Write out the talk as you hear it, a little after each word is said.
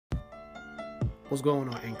What's going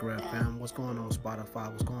on, Anchor FM? What's going on,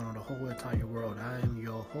 Spotify? What's going on the whole entire world? I am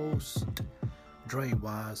your host, Dre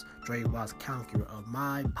Wise Conqueror of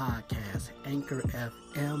my podcast, Anchor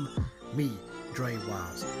FM, me, Dre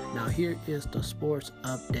Wise. Now here is the sports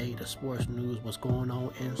update, the sports news, what's going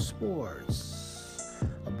on in sports.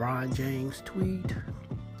 LeBron James tweet.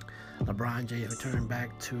 LeBron James returned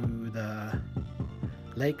back to the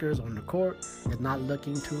Lakers on the court. It's not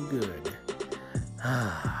looking too good.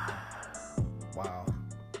 Wow.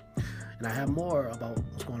 And I have more about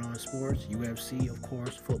what's going on in sports, UFC, of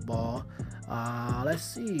course, football. Let's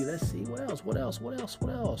see. What else?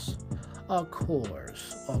 Of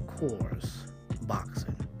course,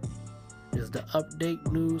 boxing is the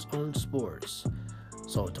update news on sports.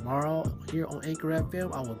 So tomorrow here on Anchor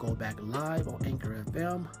FM, I will go back live on Anchor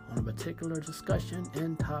FM on a particular discussion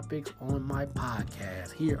and topics on my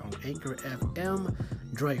podcast here on Anchor FM,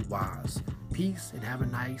 Dre Wise. Peace and have a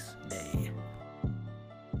nice day.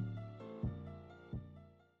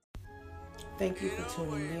 Thank you for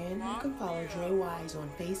tuning in. You can follow Dre Wise on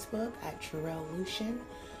Facebook at Terrell Lucian.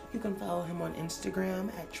 You can follow him on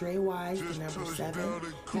Instagram at Dre Wise, the number 7.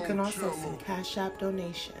 You can also send Cash App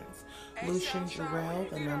donations. Lucian Jarrell,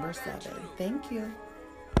 the number 7. Thank you.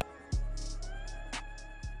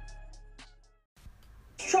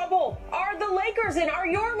 Trouble. Are the Lakers in? Are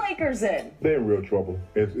your Lakers in? They're in real trouble.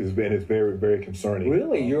 It's very, very concerning.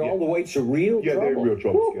 Really? You're all the way to real trouble? Yeah, they're in real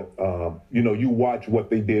trouble, Skip. You watch what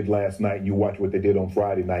they did last night. You watch what they did on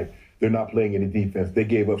Friday night. They're not playing any defense. They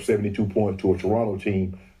gave up 72 points to a Toronto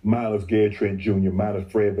team, minus Gary Trent Jr., minus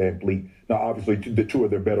Fred VanVleet. Now, obviously, the two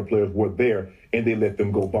of their better players were there, and they let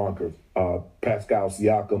them go bonkers. Pascal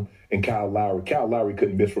Siakam and Kyle Lowry. Kyle Lowry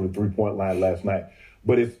couldn't miss from the three-point line last night.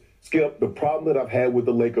 But it's, Skip, the problem that I've had with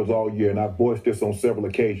the Lakers all year, and I've voiced this on several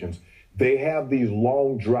occasions, they have these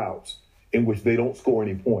long droughts in which they don't score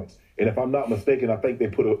any points. And if I'm not mistaken, I think they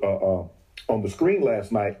put on the screen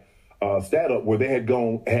last night stat up where they had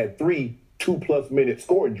 3 2+ minute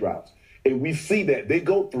scoring droughts. And we see that they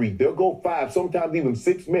go 3, they'll go 5, sometimes even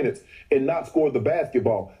 6 minutes and not score the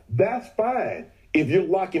basketball. That's fine if you're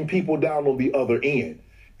locking people down on the other end.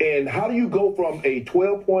 And how do you go from a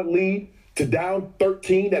 12-point lead to down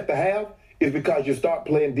 13 at the half? Is because you start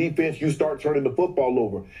playing defense, you start turning the football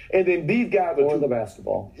over. And then these guys are... Or the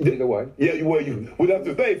basketball. Either way. Yeah, well, that's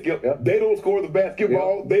the thing, Skip. Yep. They don't score the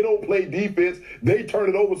basketball. Yep. They don't play defense. They turn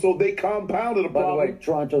it over, so they compounded the problem. By the way,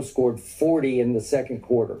 Toronto scored 40 in the second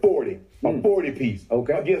quarter. 40. A 40 piece.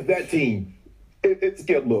 Okay. Against that team.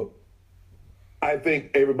 Skip, look, I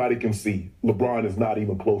think everybody can see LeBron is not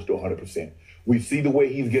even close to 100%. We see the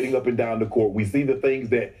way he's getting up and down the court. We see the things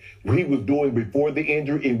that he was doing before the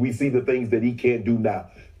injury, and we see the things that he can't do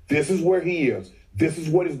now. This is where he is. This is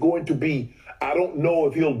what it's going to be. I don't know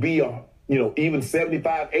if he'll be, even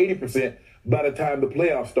 75, 80% by the time the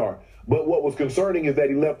playoffs start. But what was concerning is that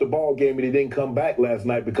he left the ball game and he didn't come back last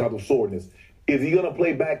night because of soreness. Is he going to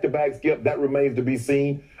play back-to-back, Skip? That remains to be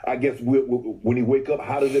seen. I guess when he wake up,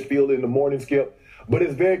 how does it feel in the morning, Skip? But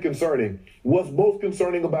it's very concerning. What's most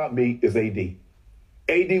concerning about me is AD.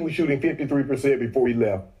 AD was shooting 53% before he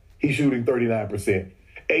left. He's shooting 39%.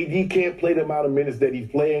 AD can't play the amount of minutes that he's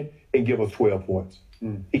playing and give us 12 points.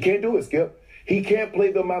 He can't do it, Skip. He can't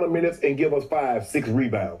play the amount of minutes and give us 5, 6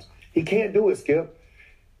 rebounds. He can't do it, Skip.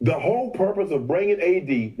 The whole purpose of bringing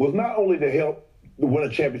AD was not only to help win a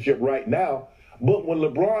championship right now, but when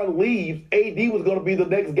LeBron leaves, AD was going to be the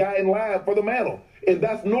next guy in line for the mantle. And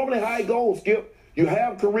that's normally how it goes, Skip. You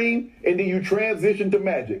have Kareem, and then you transition to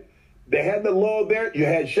Magic. They had the love there. You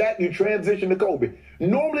had Shaq, you transition to Kobe.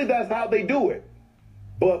 Normally, that's how they do it.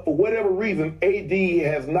 But for whatever reason, AD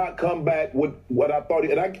has not come back with what I thought.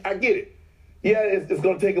 And I get it. Yeah, it's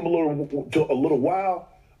going to take him a little while.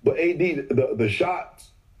 But AD, the shots,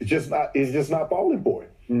 it's just not falling for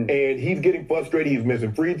him. And he's getting frustrated. He's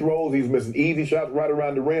missing free throws. He's missing easy shots right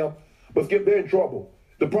around the rim. But Skip, they're in trouble.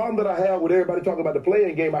 The problem that I have with everybody talking about the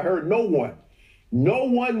play-in game, I heard no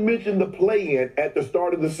one mentioned the play-in at the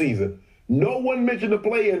start of the season. No one mentioned the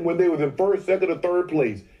play-in when they was in first, second, or third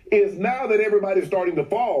place. It's now that everybody's starting to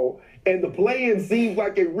fall and the play-in seems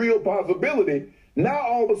like a real possibility. Now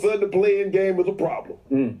all of a sudden the play-in game is a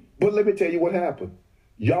problem. But let me tell you what happened.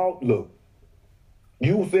 Y'all, look,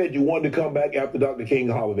 you said you wanted to come back after Dr. King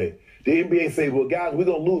holiday. The NBA said, well, guys, we're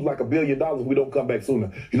going to lose like $1 billion if we don't come back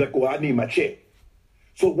sooner. You're like, well, I need my check.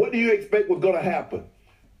 So what do you expect was going to happen?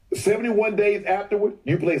 71 days afterward,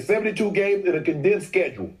 you play 72 games in a condensed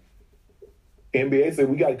schedule. NBA said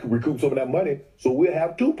we got to recoup some of that money, so we'll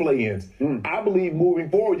have 2 play-ins. I believe moving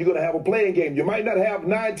forward, you're going to have a play-in game. You might not have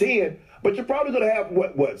 9, 10, but you're probably going to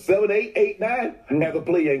have, 7, 8, 8, 9 as a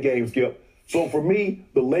play-in game, Skip. So for me,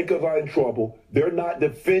 the Lakers are in trouble. They're not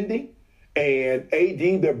defending, and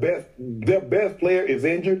AD, their best player, is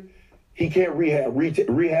injured. He can't rehab.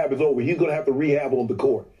 Rehab is over. He's going to have to rehab on the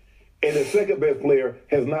court. And the second best player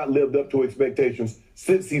has not lived up to expectations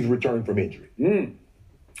since he's returned from injury.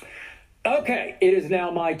 Okay, it is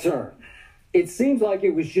now my turn. It seems like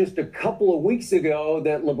it was just a couple of weeks ago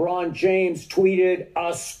that LeBron James tweeted,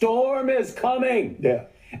 "A storm is coming." Yeah.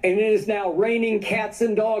 And it is now raining cats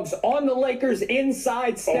and dogs on the Lakers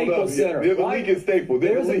inside Staples Center. There's a leak in Staples.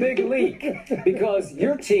 There's a big leak because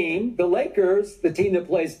your team, the Lakers, the team that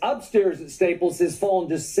plays upstairs at Staples, has fallen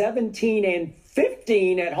to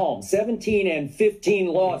 17-15 at home. 17-15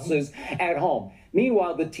 losses at home.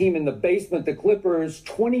 Meanwhile, the team in the basement, the Clippers,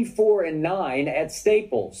 24-9 at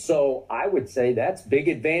Staples. So I would say that's big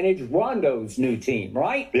advantage Rondo's new team,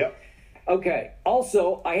 right? Yep. Okay.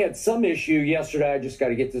 Also, I had some issue yesterday. I just got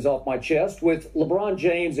to get this off my chest with LeBron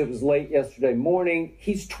James. It was late yesterday morning.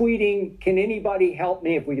 He's tweeting, "Can anybody help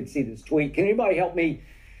me?" If we could see this tweet, "Can anybody help me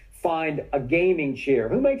find a gaming chair?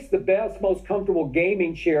 Who makes the best, most comfortable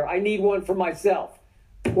gaming chair? I need one for myself."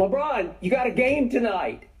 LeBron, you got a game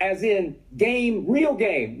tonight, as in game, real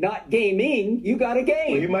game, not gaming. You got a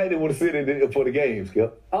game. Well, you might want to sit in it for the game,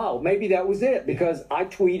 Skip. Oh, maybe that was it, because I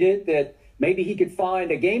tweeted that maybe he could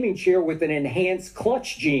find a gaming chair with an enhanced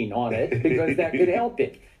clutch gene on it, because that could help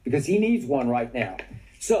it, because he needs one right now.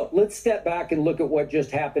 So let's step back and look at what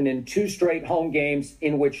just happened in 2 straight home games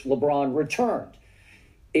in which LeBron returned.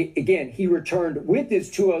 Again, he returned with his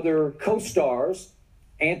 2 other co-stars,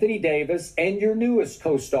 Anthony Davis, and your newest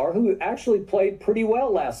co-star, who actually played pretty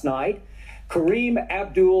well last night, Kareem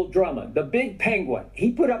Abdul-Drummond, the big penguin.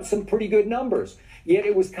 He put up some pretty good numbers. Yet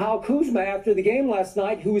it was Kyle Kuzma after the game last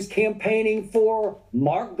night who was campaigning for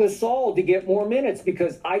Marc Gasol to get more minutes,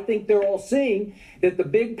 because I think they're all seeing that the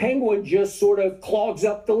big penguin just sort of clogs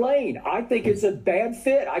up the lane. I think it's a bad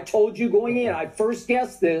fit. I told you going in, I first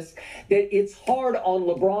guessed this, that it's hard on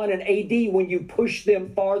LeBron and AD when you push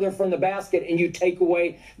them farther from the basket and you take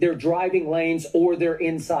away their driving lanes or their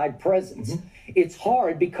inside presence. It's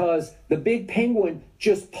hard because the big penguin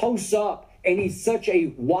just posts up, and he's such a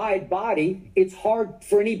wide body, it's hard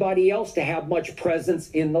for anybody else to have much presence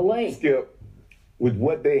in the lane. Skip, with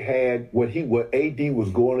what they had, what AD was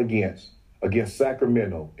going against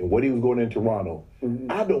Sacramento, and what he was going in Toronto,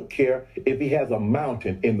 I don't care if he has a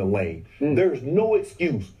mountain in the lane. There's no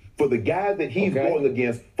excuse for the guy that he's going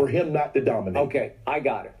against for him not to dominate. Okay, I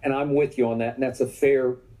got it. And I'm with you on that, and that's a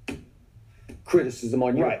fair criticism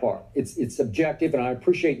on your part. It's subjective, and I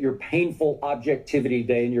appreciate your painful objectivity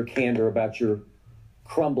today and your candor about your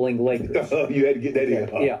crumbling Lakers. You had to get that in.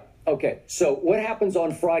 Huh? Yeah. Okay. So what happens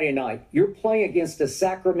on Friday night? You're playing against a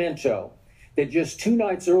Sacramento that just 2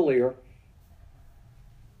 nights earlier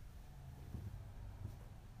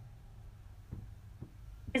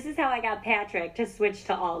This is how I got Patrick to switch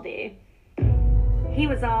to Aldi. He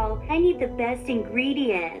was all, "I need the best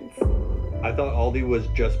ingredients." I thought Aldi was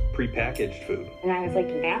just prepackaged food. And I was like,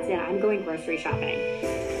 "That's it, I'm going grocery shopping."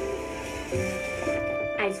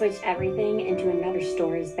 I switched everything into another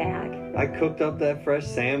store's bag. I cooked up that fresh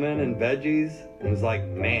salmon and veggies and was like,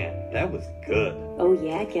 man, that was good. Oh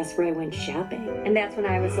yeah, guess where I went shopping? And that's when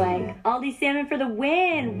I was like, "Aldi salmon for the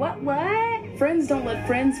win!" What? Friends don't let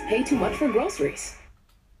friends pay too much for groceries.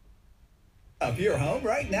 Up your home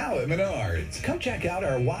right now at Menards. Come check out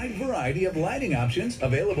our wide variety of lighting options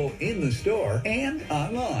available in the store and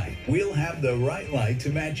online. We'll have the right light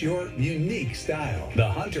to match your unique style. The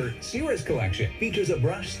Hunter Cirrus Collection features a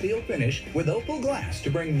brushed steel finish with opal glass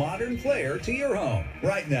to bring modern flair to your home.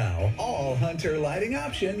 Right now, all Hunter lighting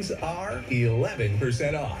options are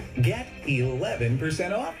 11% off. Get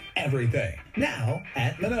 11% off everything now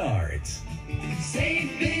at Menards.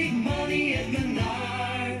 Save big money at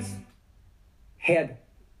Menards. Had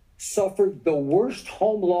suffered the worst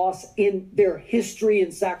home loss in their history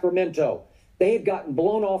in Sacramento. They had gotten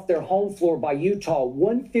blown off their home floor by Utah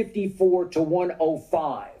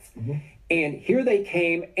 154-105. And here they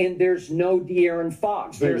came, and there's no De'Aaron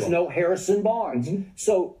Fox. There's no Harrison Barnes.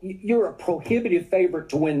 So you're a prohibitive favorite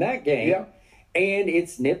to win that game. Yeah. And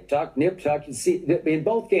it's nip tuck. You see, in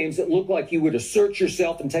both games, it looked like you would assert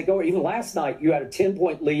yourself and take over. Even last night, you had a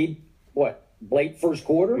 10-point lead. Late first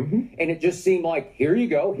quarter, and it just seemed like, here you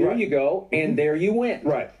go, and there you went.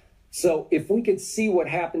 Right. So if we could see what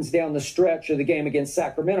happens down the stretch of the game against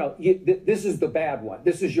Sacramento, this is the bad one.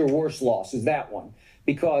 This is your worst loss, is that one.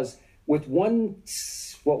 Because with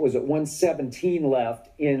 117 left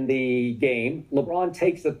in the game, LeBron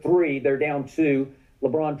takes a 3, they're down 2.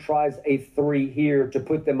 LeBron tries a 3 here to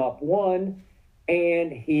put them up 1,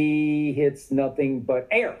 and he hits nothing but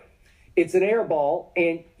air. It's an air ball,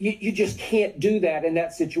 and you just can't do that in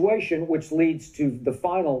that situation, which leads to the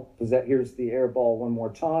final. Here's the air ball one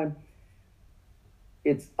more time.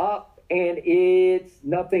 It's up, and it's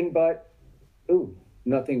nothing but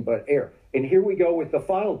air. And here we go with the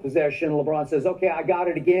final possession. LeBron says, okay, I got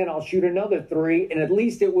it again. I'll shoot another three. And at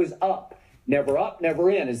least it was up. Never up, never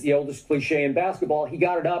in is the oldest cliche in basketball. He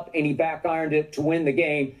got it up, and he back-ironed it to win the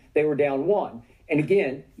game. They were down 1. And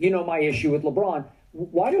again, you know my issue with LeBron.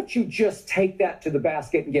 Why don't you just take that to the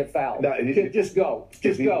basket and get fouled? No, just go.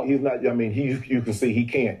 Go. He's not. I mean, you can see he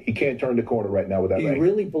can't. He can't turn the corner right now with that. Do you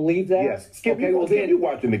really believe that? Yes. Skip, okay, you're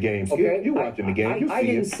watching the game. Skip, okay. You're watching the game. I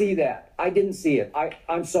didn't see that. I didn't see it.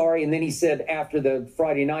 I'm sorry. And then he said after the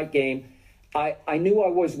Friday night game, I knew I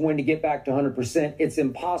was going to get back to 100%. It's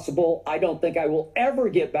impossible. I don't think I will ever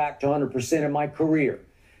get back to 100% in my career.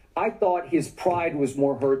 I thought his pride was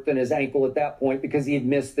more hurt than his ankle at that point because he had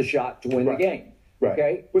missed the shot to win the game. Right.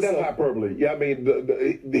 Okay. But that's hyperbole. Yeah, I mean,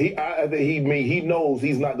 he knows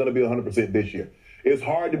he's not going to be 100% this year. It's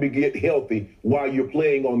hard to get healthy while you're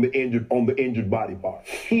playing on the injured body part.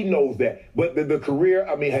 He knows that. But the career,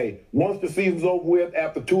 I mean, hey, once the season's over with,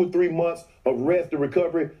 after 2 or 3 months of rest and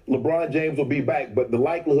recovery, LeBron James will be back. But the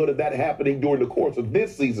likelihood of that happening during the course of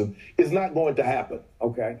this season is not going to happen.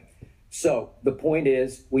 Okay. So the point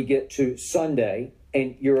is, we get to Sunday,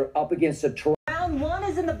 and you're up against a Round 1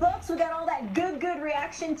 is in the books. We got all that good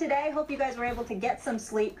reaction today. Hope you guys were able to get some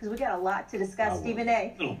sleep because we got a lot to discuss. Stephen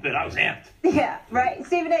A. A little bit. I was amped. Yeah, right.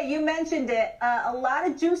 Stephen A., you mentioned it. A lot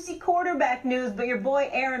of juicy quarterback news, but your boy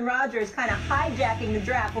Aaron Rodgers kind of hijacking the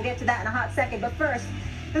draft. We'll get to that in a hot second. But first,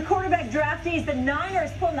 the quarterback draftees, the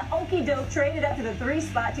Niners pulling the okie doke, traded up to the 3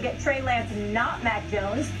 spot to get Trey Lance and not Mac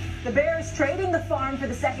Jones. The Bears trading the farm for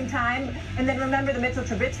the second time, and then remember the Mitchell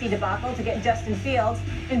Trubisky debacle to get Justin Fields.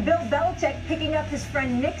 And Bill Belichick picking up his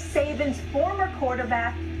friend Nick Saban's former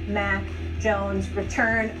quarterback, Mac Jones.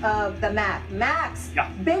 Return of the Mac. Max,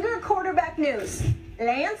 bigger quarterback news.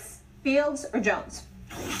 Lance, Fields, or Jones?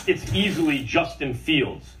 It's easily Justin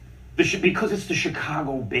Fields. Because it's the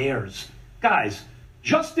Chicago Bears. Guys,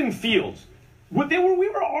 Justin Fields. We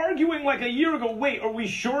were arguing like a year ago, wait, are we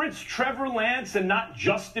sure it's Trevor Lance and not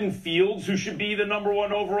Justin Fields who should be the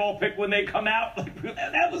 #1 overall pick when they come out?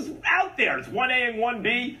 That was out there. It's 1A and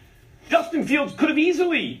 1B. Justin Fields could have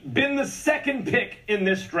easily been the 2nd pick in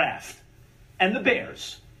this draft. And the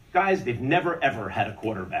Bears, guys, they've never, ever had a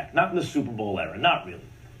quarterback. Not in the Super Bowl era. Not really.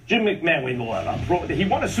 Jim McMahon, he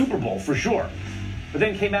won a Super Bowl for sure. But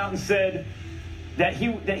then came out and said that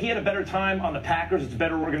he had a better time on the Packers. It's a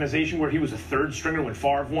better organization where he was a 3rd stringer when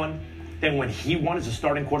Favre won than when he won as a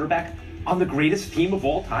starting quarterback on the greatest team of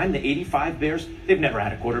all time, the 85 Bears. They've never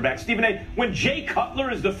had a quarterback. Stephen A., when Jay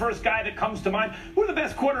Cutler is the first guy that comes to mind, who are the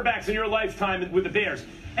best quarterbacks in your lifetime with the Bears?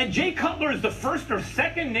 And Jay Cutler is the 1st or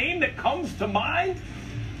 2nd name that comes to mind?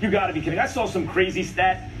 You got to be kidding. I saw some crazy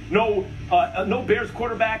stat. No Bears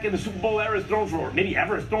quarterback in the Super Bowl era has thrown for, maybe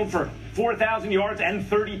ever, has thrown for 4,000 yards and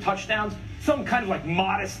 30 touchdowns. Some kind of like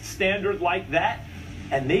modest standard like that.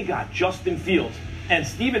 And they got Justin Fields. And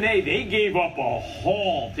Stephen A., they gave up a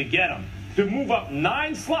haul to get him, to move up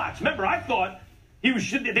 9 slots. Remember, I thought they were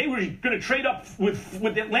going to trade up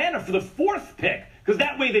with Atlanta for the 4th pick, because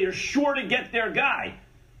that way they are sure to get their guy.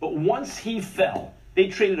 But once he fell, they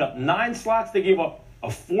traded up 9 slots. They gave up a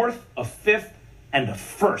 4th, a 5th, and a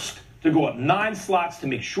 1st to go up 9 slots to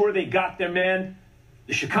make sure they got their man.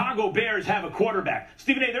 The Chicago Bears have a quarterback.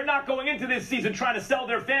 Stephen A., they're not going into this season trying to sell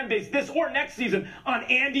their fan base this or next season on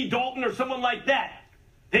Andy Dalton or someone like that.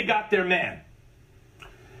 They got their man.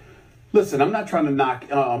 Listen, I'm not trying to knock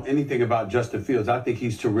anything about Justin Fields. I think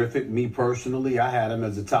he's terrific. Me personally, I had him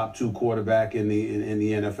as a top 2 quarterback in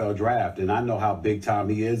the NFL draft, and I know how big time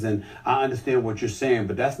he is, and I understand what you're saying,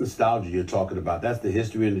 but that's nostalgia you're talking about. That's the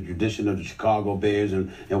history and the tradition of the Chicago Bears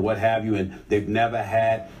and what have you, and they've never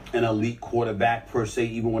had an elite quarterback per se,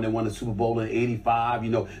 even when they won the Super Bowl in '85,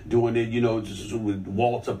 doing it, just with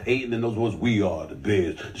Walter Payton and those words, "We are the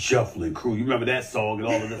Bears, the shuffling crew." You remember that song and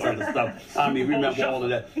all of this other stuff. I mean, remember all of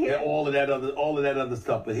that, all of that other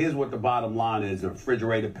stuff. But here's what the bottom line is: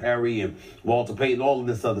 Refrigerator Perry and Walter Payton, all of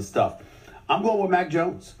this other stuff. I'm going with Mac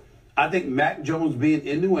Jones. I think Mac Jones being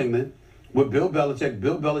in New England with Bill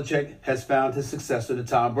Belichick has found his successor to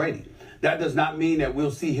Tom Brady. That does not mean that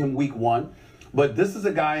we'll see him week 1. But this is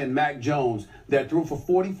a guy in Mac Jones that threw for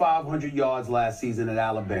 4,500 yards last season at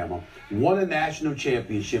Alabama, won a national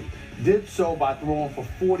championship, did so by throwing for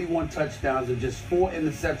 41 touchdowns and just 4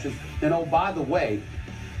 interceptions. And oh, by the way,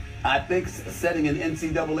 I think setting an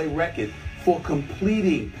NCAA record for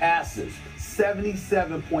completing passes.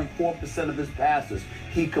 77.4% of his passes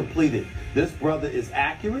he completed. This brother is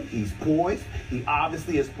accurate. He's poised. He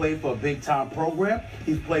obviously has played for a big-time program.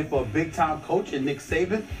 He's played for a big-time coach in Nick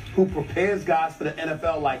Saban, who prepares guys for the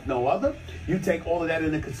NFL like no other. You take all of that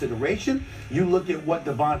into consideration. You look at what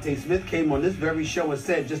Devontae Smith came on this very show and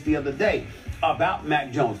said just the other day about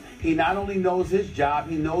Mac Jones. He not only knows his job,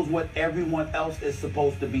 he knows what everyone else is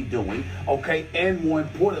supposed to be doing, okay? And more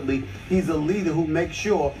importantly, he's a leader who makes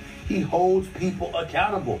sure he holds people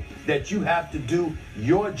accountable, that you have to do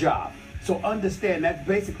your job. So understand that's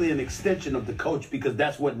basically an extension of the coach, because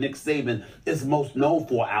that's what Nick Saban is most known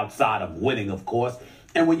for outside of winning, of course.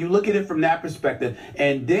 And when you look at it from that perspective,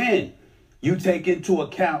 and then you take into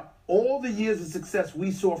account all the years of success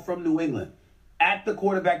we saw from New England at the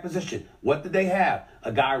quarterback position, what did they have?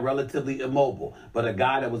 A guy relatively immobile, but a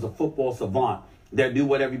guy that was a football savant, that knew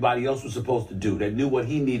what everybody else was supposed to do, that knew what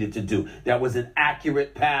he needed to do, that was an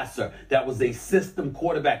accurate passer, that was a system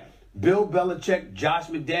quarterback. Bill Belichick, Josh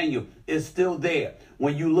McDaniel is still there.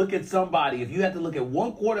 When you look at somebody, if you had to look at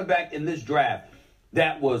one quarterback in this draft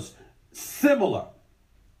that was similar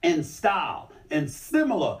in style and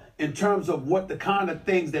similar in terms of what the kind of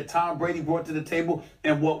things that Tom Brady brought to the table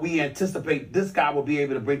and what we anticipate this guy will be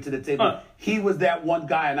able to bring to the table, he was that one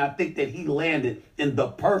guy, and I think that he landed in the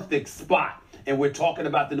perfect spot. And we're talking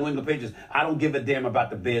about the New England Patriots. I don't give a damn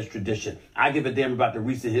about the Bears tradition. I give a damn about the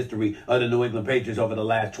recent history of the New England Patriots over the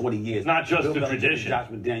last 20 years. Not just Bill the Belichick tradition. Josh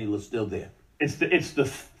McDaniel is still there. It's the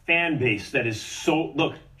fan base that is so...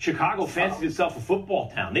 Look, Chicago fancies itself a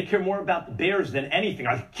football town. They care more about the Bears than anything.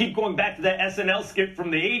 I keep going back to that SNL skit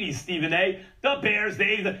from the 80s, Stephen A. The Bears, the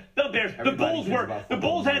Bears. The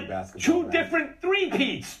Bulls had two different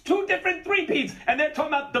three-peats. And they're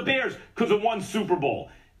talking about the Bears because of one Super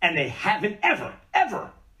Bowl. And they haven't ever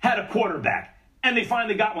had a quarterback. And they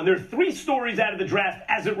finally got one. There are three stories out of the draft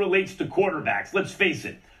as it relates to quarterbacks. Let's face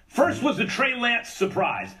it. First was the Trey Lance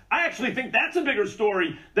surprise. I actually think that's a bigger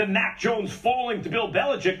story than Mac Jones falling to Bill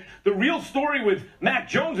Belichick. The real story with Mac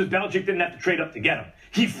Jones is Belichick didn't have to trade up to get him.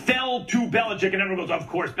 He fell to Belichick, and everyone goes, of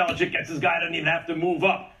course, Belichick gets his guy, doesn't even have to move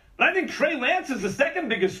up. But I think Trey Lance is the second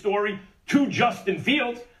biggest story to Justin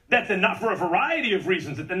Fields. That's enough for a variety of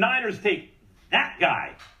reasons that the Niners take that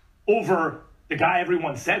guy over the guy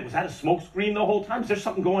everyone said. Was that a smokescreen the whole time? Is there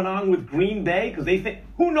something going on with Green Bay? Because they think,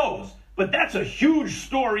 who knows? But that's a huge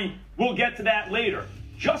story. We'll get to that later.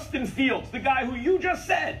 Justin Fields, the guy who you just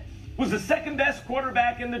said was the second best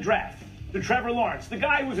quarterback in the draft, to Trevor Lawrence. The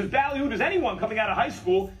guy who was as valued as anyone coming out of high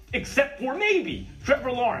school, except for maybe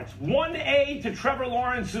Trevor Lawrence. 1A to Trevor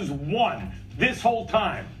Lawrence's 1 this whole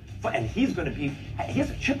time. And he's going to be, he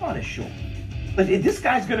has a chip on his shoulder. But this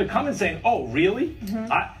guy's going to come and say, oh, really?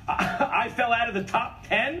 I fell out of the top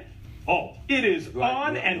 10? Oh, it is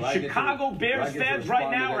on, and Chicago Bears fans right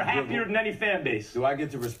now are happier than any fan base. Do I get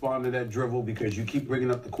to respond to that drivel? Because you keep bringing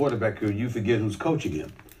up the quarterback here, and you forget who's coaching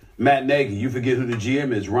him. Matt Nagy, you forget who the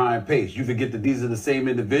GM is, Ryan Pace. You forget that these are the same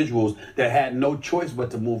individuals that had no choice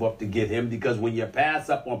but to move up to get him, because when you pass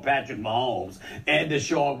up on Patrick Mahomes and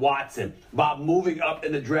Deshaun Watson by moving up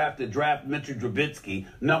in the draft to draft Mitchell Trubisky,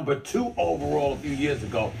 number 2 overall a few years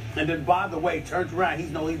ago, and then, by the way, turns around,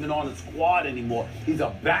 he's not even on the squad anymore. He's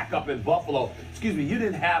a backup in Buffalo. Excuse me, you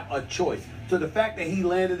didn't have a choice. So the fact that he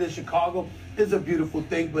landed in Chicago is a beautiful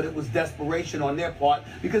thing, but it was desperation on their part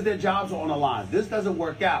because their jobs are on the line. This doesn't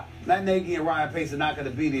work out. Matt Nagy and Ryan Pace are not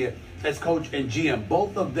going to be there as coach and GM.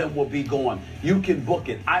 Both of them will be gone. You can book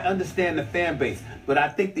it. I understand the fan base, but I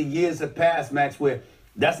think the years have passed, Max, where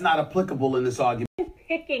that's not applicable in this argument.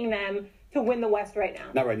 Picking them to win the West right now.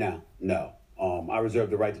 Not right now, no. I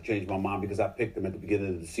reserve the right to change my mind because I picked them at the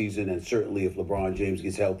beginning of the season, and certainly if LeBron James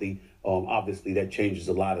gets healthy, obviously that changes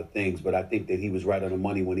a lot of things. But I think that he was right on the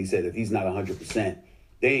money when he said if he's not 100%,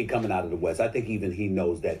 they ain't coming out of the West. I think even he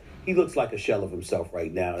knows that. He looks like a shell of himself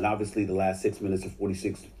right now. And obviously the last 6 minutes and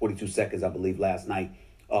 42 seconds, I believe, last night,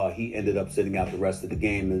 he ended up sitting out the rest of the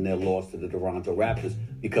game in their loss to the Toronto Raptors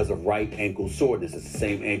because of right ankle soreness. It's the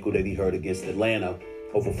same ankle that he hurt against Atlanta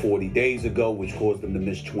over 40 days ago, which caused them to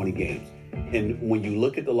miss 20 games. And when you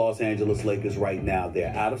look at the Los Angeles Lakers right now,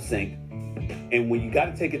 they're out of sync. And when you got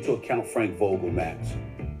to take into account Frank Vogel, Max,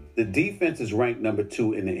 the defense is ranked number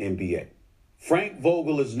 2 in the NBA. Frank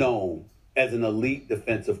Vogel is known as an elite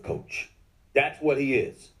defensive coach. That's what he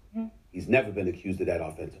is. He's never been accused of that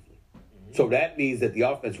offensively. So that means that the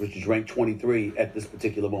offense, which is ranked 23 at this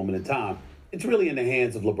particular moment in time, it's really in the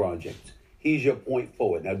hands of LeBron James. He's your point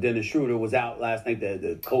forward. Now, Dennis Schroeder was out last night,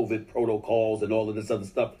 the COVID protocols and all of this other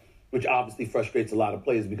stuff, which obviously frustrates a lot of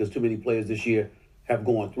players because too many players this year have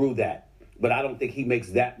gone through that. but I don't think he makes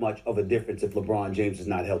that much of a difference if LeBron James is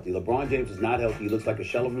not healthy. LeBron James is not healthy. He looks like a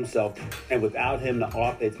shell of himself. And without him, the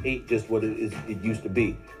offense ain't just what it used to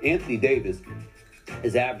be. Anthony Davis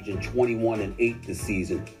is averaging 21-8 this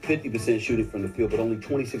season, 50% shooting from the field, but only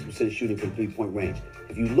 26% shooting from three-point range.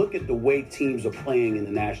 If you look at the way teams are playing in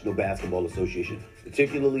the National Basketball Association,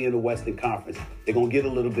 particularly in the Western Conference, they're going to get a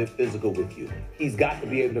little bit physical with you. He's got to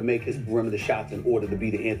be able to make his perimeter shots in order to be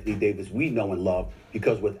the Anthony Davis we know and love,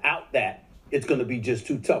 because without that, it's going to be just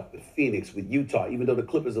too tough with Phoenix, with Utah. Even though the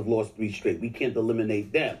Clippers have lost 3 straight, we can't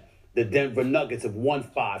eliminate them. The Denver Nuggets have won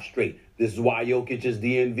 5 straight. This is why Jokic is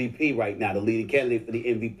the MVP right now, the leading candidate for the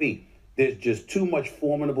MVP. There's just too much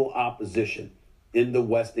formidable opposition in the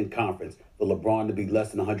Western Conference for LeBron to be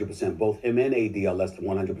less than 100%. Both him and AD are less than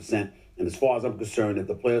 100%. And as far as I'm concerned, if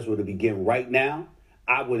the players were to begin right now,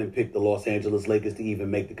 I wouldn't pick the Los Angeles Lakers to even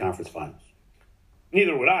make the conference finals.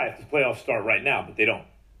 Neither would I if the playoffs start right now, but they don't.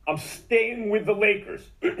 I'm staying with the Lakers.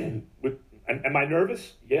 Am I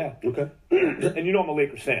nervous? Yeah. Okay. And you know I'm a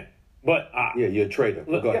Lakers fan. But yeah, you're a trader.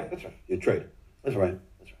 Look, yeah, that's right. You're a trader. That's right.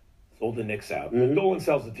 That's right. Sold the Knicks out. If Dolan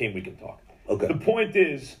sells the team, we can talk. Okay. The point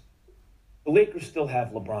is, the Lakers still have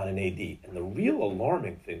LeBron and AD. And the real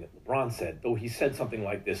alarming thing that LeBron said, though he said something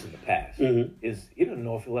like this in the past, is he doesn't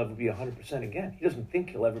know if he'll ever be 100% again. He doesn't think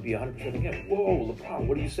he'll ever be 100% again. Whoa, LeBron,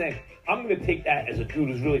 what are you saying? I'm going to take that as a dude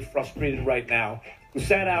who's really frustrated right now, who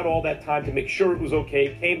sat out all that time to make sure it was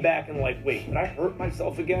okay, came back and like, wait, did I hurt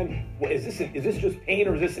myself again? Well, is this just pain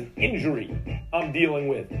or is this an injury I'm dealing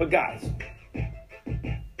with? But guys,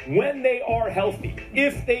 when they are healthy,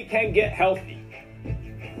 if they can get healthy,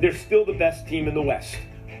 they're still the best team in the West.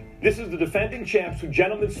 This is the defending champs who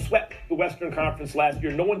gentlemen swept the Western Conference last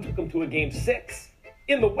year. No one took them to a Game 6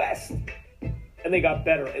 in the West. And they got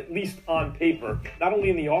better, at least on paper, not only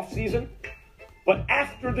in the offseason, but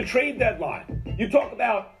after the trade deadline. You talk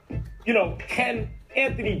about, can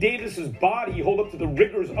Anthony Davis's body hold up to the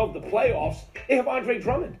rigors of the playoffs? They have Andre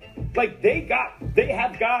Drummond. Like, they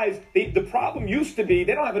have guys. The problem used to be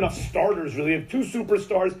they don't have enough starters, really. They have 2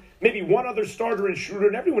 superstars, maybe one other starter and shooter,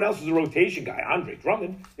 and everyone else is a rotation guy. Andre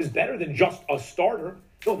Drummond is better than just a starter.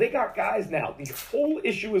 No, they got guys now. The whole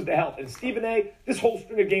issue is the health. And Stephen A., this whole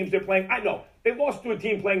string of games they're playing, I know. They lost to a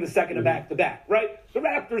team playing the second of back-to-back, right? The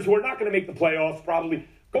Raptors, who are not going to make the playoffs, probably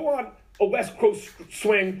go on a West Coast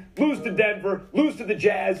swing, lose to Denver, lose to the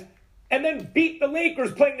Jazz, and then beat the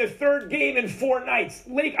Lakers playing their 3rd game in 4 nights.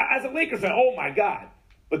 As a Lakers fan, oh, my God.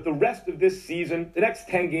 But the rest of this season, the next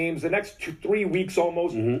 10 games, the next 3 weeks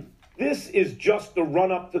almost, this is just the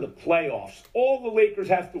run-up to the playoffs. All the Lakers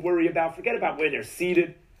have to worry about, forget about where they're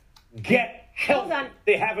seated, get healthy. Hold on.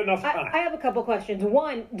 They have enough time. I have a couple questions.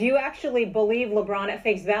 One, do you actually believe LeBron at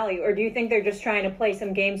face value, or do you think they're just trying to play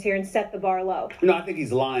some games here and set the bar low? No, I think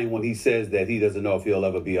he's lying when he says that he doesn't know if he'll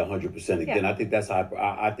ever be 100% again. Yeah. I think that's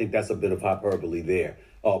I think that's a bit of hyperbole there.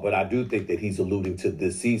 But I do think that he's alluding to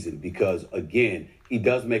this season because, again, he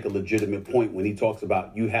does make a legitimate point when he talks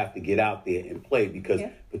about you have to get out there and play because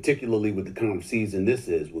particularly with the kind of season this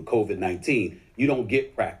is, with COVID-19, you don't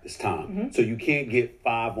get practice time. So you can't get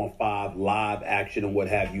 5-on-5 live action and what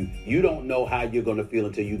have you. You don't know how you're going to feel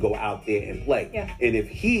until you go out there and play. And if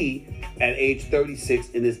he, at age 36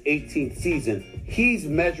 in his 18th season, he's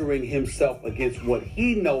measuring himself against what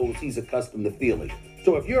he knows he's accustomed to feeling.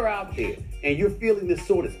 So if you're out there and you're feeling this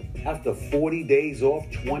soreness after 40 days off,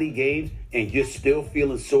 20 games, and you're still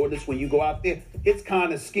feeling soreness when you go out there, it's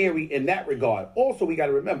kind of scary in that regard. Also, we got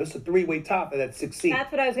to remember, it's a 3-way tie for that 6th seed.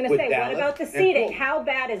 That's what I was going to say. What about the seeding? How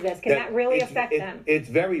bad is this? Can that really affect them? It's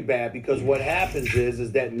very bad because what happens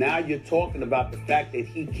is that now you're talking about the fact that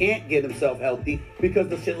he can't get himself healthy because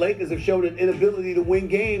the Lakers have shown an inability to win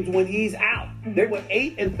games when he's out. They were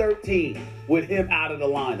 8-13 with him out of the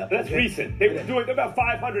lineup. That's recent. They were doing about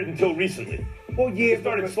 500 until recently. Well, yeah. They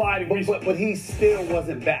started sliding recently. But he still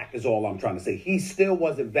wasn't back is all I'm trying to say. He still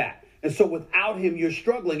wasn't back. And so without him, you're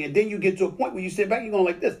struggling. And then you get to a point where you sit back and you're going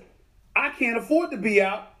like this. I can't afford to be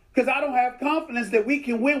out because I don't have confidence that we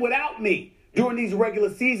can win without me during these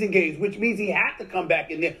regular season games, which means he had to come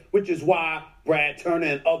back in there, which is why Brad Turner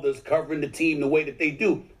and others covering the team the way that they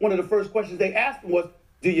do. One of the first questions they asked him was,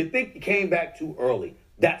 do you think you came back too early?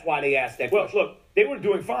 That's why they asked that question. Well, look, they were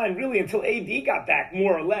doing fine really until AD got back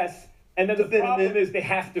more or less. And then the problem is they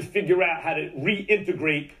have to figure out how to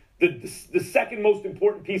reintegrate the second most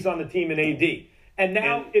important piece on the team in AD. And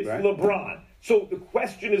now it's LeBron. So the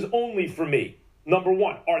question is only for me, number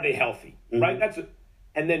one, are they healthy? Right?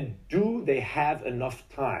 And then do they have enough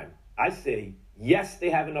time? I say, yes,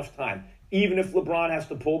 they have enough time. Even if LeBron has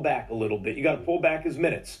to pull back a little bit. You got to pull back his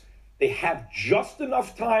minutes. They have just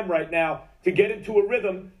enough time right now to get into a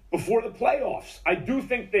rhythm before the playoffs. I do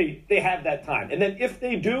think they have that time. And then if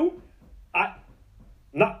they do, I'm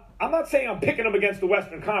not saying I'm picking them against the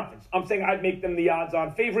Western Conference. I'm saying I'd make them the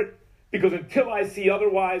odds-on favorite because until I see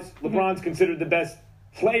otherwise, LeBron's considered the best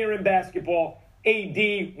player in basketball.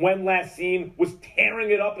 AD, when last seen, was tearing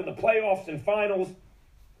it up in the playoffs and finals.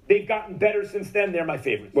 They've gotten better since then. They're my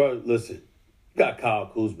favorites. Well, listen, you got Kyle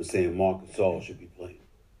Kuzma saying Marc Gasol should be playing.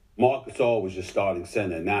 Marc Gasol was your starting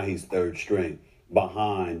center. Now he's third string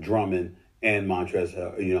behind Drummond and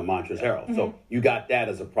Montrezl Harrell. So you got that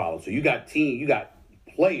as a problem. So you got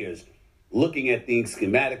players looking at things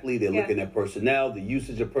schematically. They're looking at personnel, the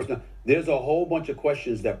usage of personnel. There's a whole bunch of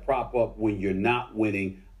questions that prop up when you're not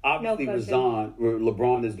winning. Obviously,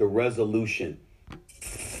 LeBron is the resolution.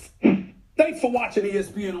 Thanks for watching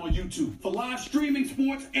ESPN on YouTube. For live streaming,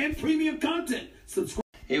 sports, and premium content, subscribe.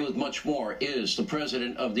 Here with much more is the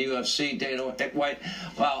president of the UFC, Dana White.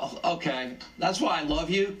 Well, okay, that's why I love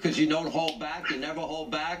you, because you don't hold back. You never hold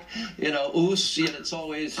back. It's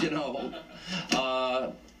always,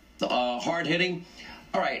 hard-hitting.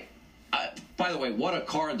 All right. By the way, what a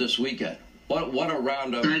card this weekend. What a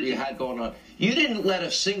roundup you had going on. You didn't let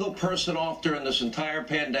a single person off during this entire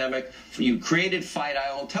pandemic. You created Fight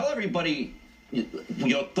Island. Tell everybody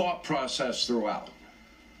your thought process throughout.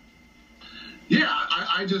 Yeah,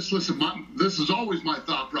 I just, listen, this is always my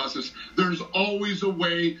thought process. There's always a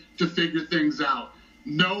way to figure things out.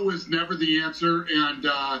 No is never the answer. And,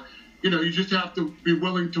 you just have to be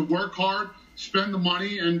willing to work hard, spend the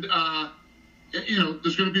money, and,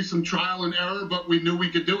 there's going to be some trial and error, but we knew we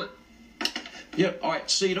could do it. Yeah, all right,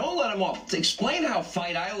 so you don't let them off. Explain how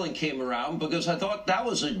Fight Island came around, because I thought that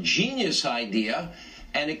was a genius idea,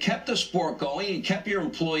 and it kept the sport going. It kept your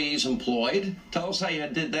employees employed. Tell us how you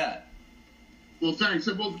did that. Well, thanks.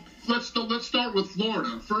 Well, let's start with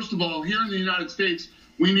Florida. First of all, here in the United States,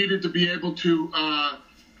 we needed to be able to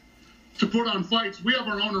put on fights. We have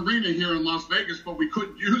our own arena here in Las Vegas, but we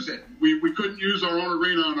couldn't use it. We couldn't use our own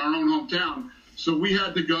arena in our own hometown, so we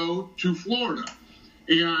had to go to Florida.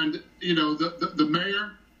 And, the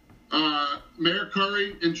mayor, Mayor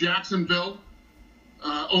Curry in Jacksonville,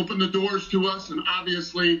 opened the doors to us. And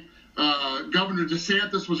obviously, Governor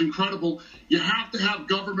DeSantis was incredible. You have to have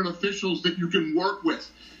government officials that you can work with.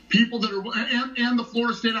 People that are, and the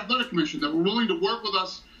Florida State Athletic Commission that were willing to work with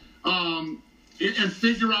us and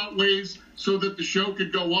figure out ways so that the show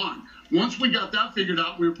could go on. Once we got that figured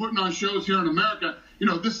out, we were putting on shows here in America.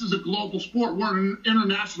 This is a global sport. We're an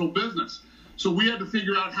international business. So we had to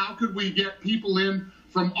figure out how could we get people in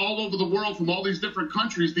from all over the world, from all these different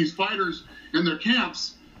countries, these fighters and their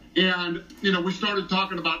camps. And, we started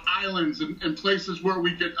talking about islands and places where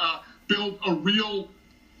we could build a real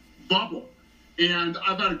bubble. And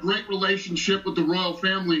I've had a great relationship with the royal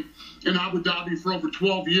family in Abu Dhabi for over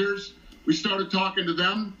 12 years. We started talking to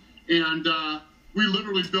them, and we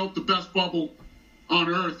literally built the best bubble on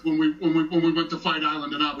earth when we went to Fight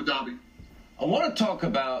Island in Abu Dhabi. I want to talk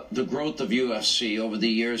about the growth of UFC over the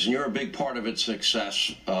years, and you're a big part of its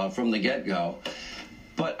success from the get-go.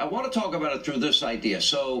 But I want to talk about it through this idea.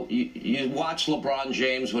 So you watch LeBron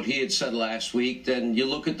James, what he had said last week, then you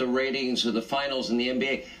look at the ratings of the finals in the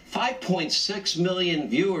NBA. 5.6 million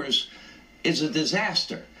viewers is a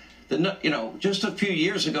disaster. Just a few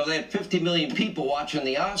years ago, they had 50 million people watching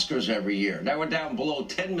the Oscars every year. Now we're down below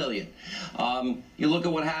 10 million. You look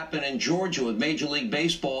at what happened in Georgia with Major League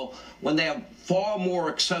Baseball when they have far more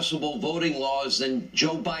accessible voting laws than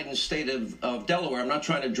Joe Biden's state of Delaware. I'm not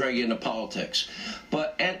trying to drag you into politics.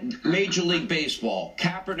 But at Major League Baseball,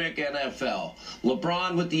 Kaepernick NFL,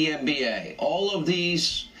 LeBron with the NBA, all of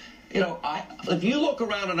these, if you look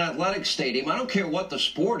around an athletic stadium, I don't care what the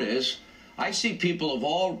sport is, I see people of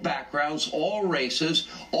all backgrounds, all races,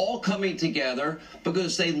 all coming together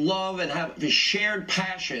because they love and have a shared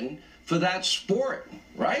passion for that sport,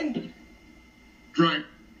 right? Right.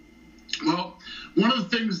 Well, one of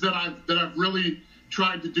the things that I've really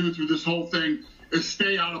tried to do through this whole thing is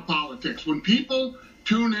stay out of politics. When people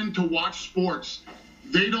tune in to watch sports,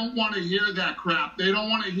 they don't want to hear that crap. They don't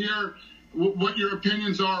want to hear what your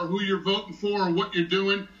opinions are, or who you're voting for, or what you're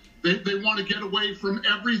doing. They want to get away from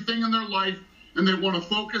everything in their life, and they want to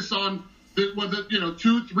focus on whether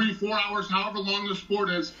 2, 3, 4 hours, however long the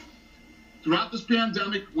sport is. Throughout this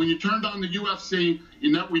pandemic, when you turned on the UFC,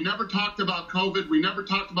 we never talked about COVID. We never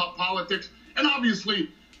talked about politics. And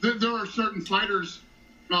obviously, there are certain fighters,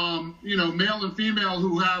 male and female,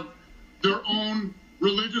 who have their own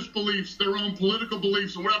religious beliefs, their own political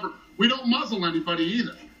beliefs, and whatever. We don't muzzle anybody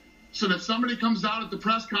either. So if somebody comes out at the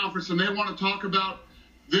press conference and they want to talk about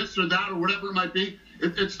this or that or whatever it might be,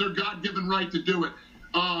 it's their God-given right to do it.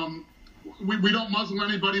 We don't muzzle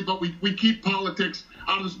anybody, but we keep politics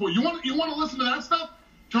out of the sport. You want to listen to that stuff?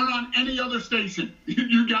 Turn on any other station.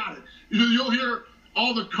 You got it. You'll hear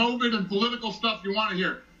all the COVID and political stuff you want to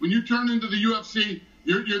hear. When you turn into the UFC,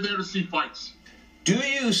 you're there to see fights. Do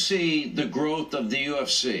you see the growth of the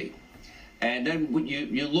UFC? And then when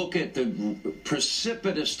you look at the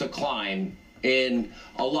precipitous decline in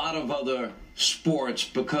a lot of other sports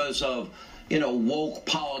because of, woke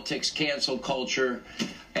politics, cancel culture,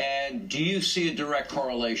 and do you see a direct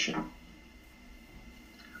correlation?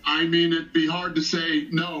 I mean, it'd be hard to say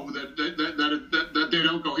no, that they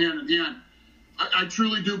don't go hand in hand. I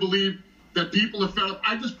truly do believe that people are fed up.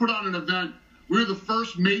 I just put on an event. We're the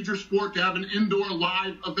first major sport to have an indoor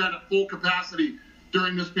live event at full capacity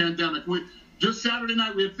during this pandemic. Just Saturday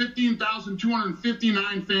night, we had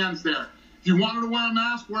 15,259 fans there. If you wanted to wear a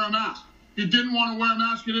mask, wear a mask. If you didn't want to wear a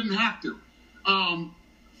mask, you didn't have to.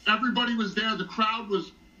 Everybody was there. The crowd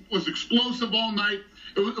was explosive all night.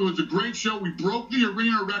 It was a great show. We broke the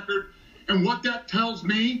arena record. And what that tells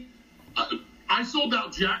me, I sold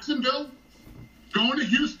out Jacksonville, going to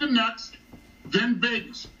Houston next, then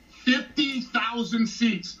Vegas. 50,000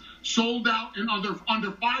 seats sold out in under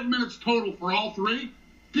 5 minutes total for all three.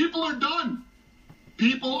 People are done.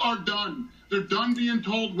 People are done. They're done being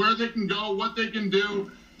told where they can go, what they can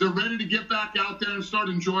do. They're ready to get back out there and start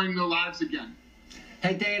enjoying their lives again.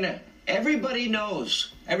 Hey, Dana, everybody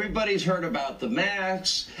knows. Everybody's heard about the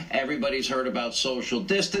masks. Everybody's heard about social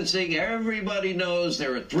distancing. Everybody knows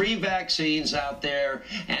there are 3 vaccines out there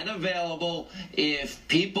and available. If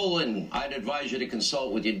people, and I'd advise you to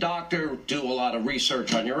consult with your doctor, do a lot of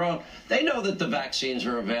research on your own, they know that the vaccines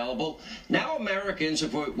are available. Now Americans,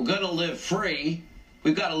 if we're going to live free,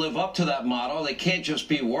 we've got to live up to that motto. They can't just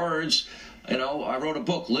be words. I wrote a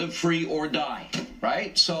book, Live Free or Die,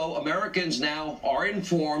 right? So Americans now are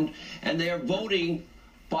informed, and they're voting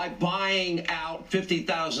by buying out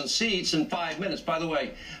 50,000 seats in 5 minutes. By the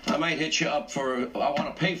way, I might hit you up I want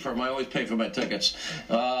to pay for them. I always pay for my tickets.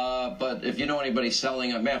 But if you know anybody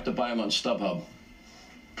selling, I may have to buy them on StubHub.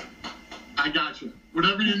 I got you.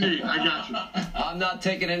 Whatever you need, I got you. I'm not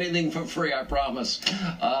taking anything for free, I promise.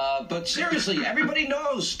 But seriously, everybody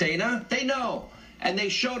knows, Dana. They know. And they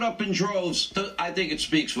showed up in droves. I think it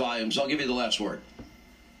speaks volumes. I'll give you the last word.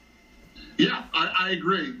 Yeah, I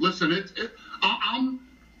agree. Listen,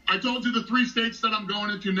 I told you the 3 states that I'm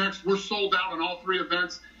going into next, we're sold out on all 3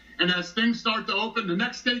 events. And as things start to open, the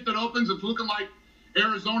next state that opens, it's looking like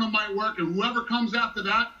Arizona might work. And whoever comes after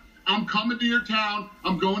that, I'm coming to your town,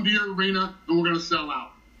 I'm going to your arena, and we're going to sell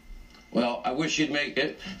out. Well, I wish you'd make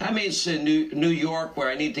it. That means in New York, where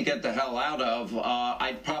I need to get the hell out of,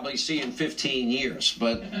 I'd probably see in 15 years.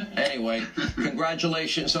 But anyway,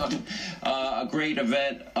 congratulations on a great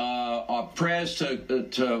event. Our prayers to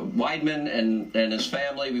Weidman and his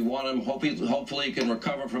family. We want him. Hopefully he can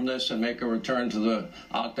recover from this and make a return to the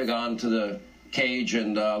octagon, to the cage,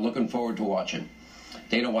 and looking forward to watching.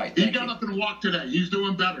 Dana White. He got up and walked today. He's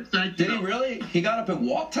doing better. Thank you. Did he really? He got up and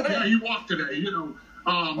walked today? Yeah, he walked today.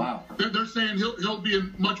 Wow. They're saying he'll be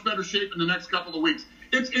in much better shape in the next couple of weeks.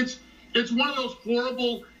 It's one of those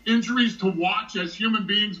horrible injuries to watch as human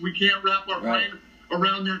beings. We can't wrap our brain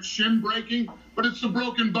around their shin breaking, but it's a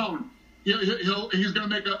broken bone. He's going to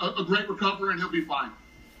make a great recovery, and he'll be fine.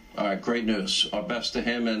 All right, great news. Our best to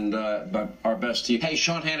him, and our best to you. Hey,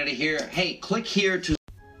 Sean Hannity here. Hey, click here to...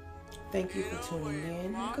 Thank you for tuning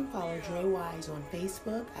in. You can follow Dre Wise on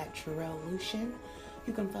Facebook at Terrell Lucian.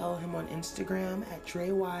 You can follow him on Instagram at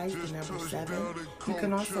DreWise, the number 7. You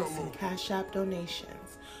can also send Cash App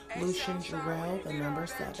donations. Lucian Jarrell, the number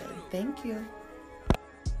 7. Thank you.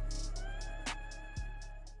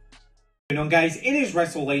 Going on, guys, it is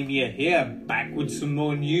WrestleMania here, back with some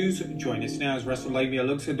more news. Join us now as WrestleMania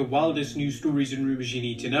looks at the wildest news stories and rumors you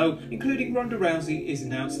need to know, including Ronda Rousey is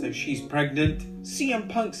announced that she's pregnant, CM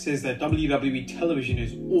Punk says that WWE television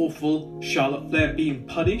is awful, Charlotte Flair being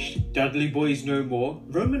punished, Dudley Boyz no more,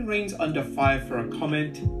 Roman Reigns under fire for a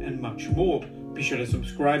comment, and much more. Be sure to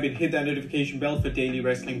subscribe and hit that notification bell for daily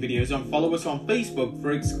wrestling videos, and follow us on Facebook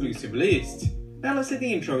for exclusive lists. Now let's hit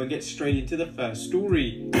the intro and get straight into the first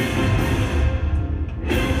story.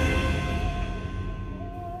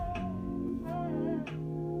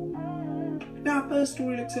 Now, our first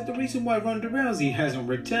story looks at the reason why Ronda Rousey hasn't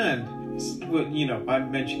returned. Well, I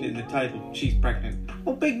mentioned in the title, she's pregnant.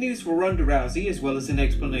 Well, big news for Ronda Rousey, as well as an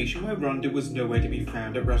explanation why Ronda was nowhere to be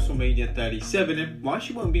found at WrestleMania 37 and why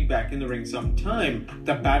she won't be back in the ring sometime.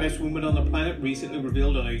 The baddest woman on the planet recently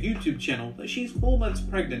revealed on her YouTube channel that she's 4 months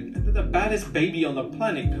pregnant and that the baddest baby on the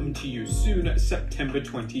planet coming to you soon, September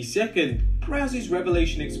 22nd. Rousey's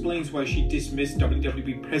revelation explains why she dismissed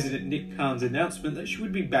WWE President Nick Khan's announcement that she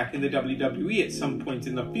would be back in the WWE at some point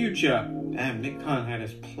in the future. Damn, Nick Khan had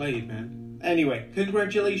us played, man. Anyway,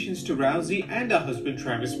 congratulations to Rousey and her husband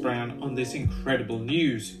Travis Brown on this incredible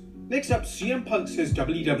news. Next up, CM Punk says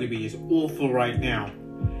WWE is awful right now.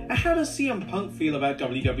 How does CM Punk feel about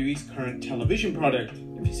WWE's current television product?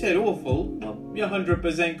 If you said awful, well, you're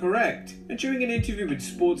 100% correct. And during an interview with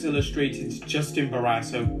Sports Illustrated's Justin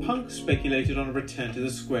Barrasso, Punk speculated on a return to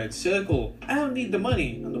the squared circle. I don't need the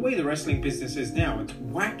money, and the way the wrestling business is now, it's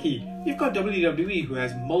wacky. You've got WWE who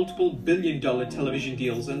has multiple billion-dollar television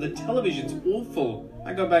deals, and the television's awful.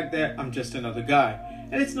 I go back there, I'm just another guy.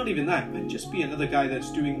 And it's not even that, I'd just be another guy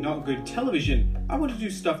that's doing not good television. I want to do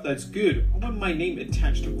stuff that's good. I want my name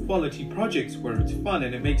attached to quality projects where it's fun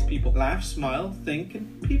and it makes people laugh, smile, think,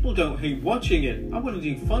 and people don't hate watching it. I want to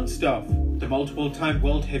do fun stuff. The multiple-time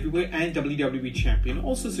World Heavyweight and WWE Champion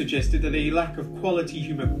also suggested that a lack of quality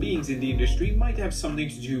human beings in the industry might have something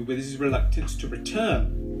to do with his reluctance to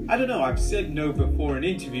return. I don't know, I've said no before in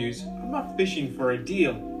interviews. I'm not fishing for a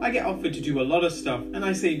deal. I get offered to do a lot of stuff and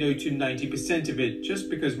I say no to 90% of it just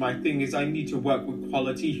because my thing is I need to work with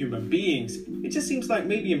quality human beings. It just seems like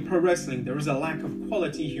maybe in pro wrestling there is a lack of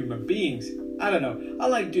quality human beings. I don't know, I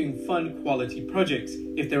like doing fun quality projects.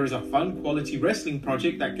 If there is a fun quality wrestling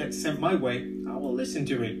project that gets sent my way, I will listen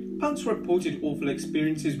to it. Punk's reported awful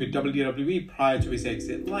experiences with WWE prior to his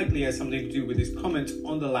exit likely has something to do with his comments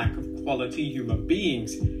on the lack of quality human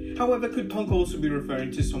beings. However, could Punk also be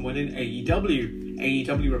referring to someone in AEW?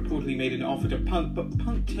 AEW reportedly made an offer to Punk, but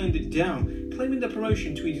Punk turned it down, claiming the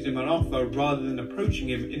promotion tweeted him an offer rather than approaching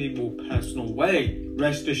him in a more personal way.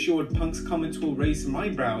 Rest assured, Punk's comments will raise some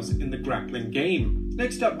eyebrows in the grappling game.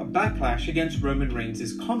 Next up, a backlash against Roman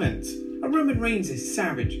Reigns' comments. Roman Reigns is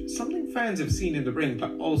savage, something fans have seen in the ring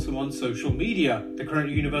but also on social media. The current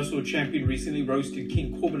Universal Champion recently roasted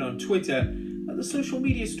King Corbin on Twitter. The social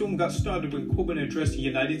media storm got started when Corbin addressed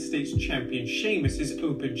United States Champion Sheamus'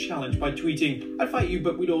 open challenge by tweeting, "I'd fight you,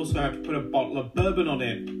 but we'd also have to put a bottle of bourbon on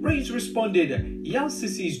it." Reigns responded, "Y'all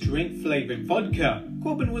sissies drink flavored vodka."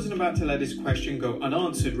 Corbin wasn't about to let his question go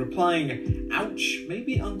unanswered, replying, "Ouch,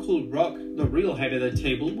 maybe Uncle Rock, the real head of the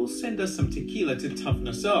table, will send us some tequila to toughen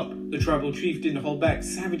us up." The tribal chief didn't hold back,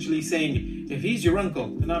 savagely saying, "If he's your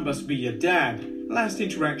uncle, then I must be your dad. Last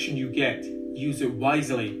interaction you get. Use it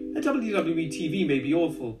wisely." A WWE TV may be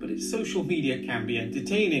awful, but its social media can be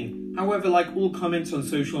entertaining. However, like all comments on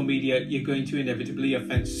social media, you're going to inevitably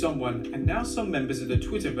offend someone, and now some members of the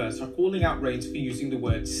Twitterverse are calling out Reigns for using the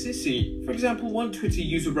word sissy. For example, one Twitter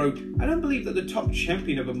user wrote, "I don't believe that the top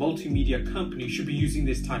champion of a multimedia company should be using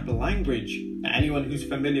this type of language." Now, anyone who's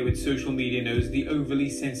familiar with social media knows the overly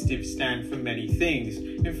sensitive stand for many things.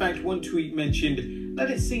 In fact, one tweet mentioned, "Let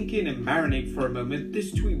it sink in and marinate for a moment.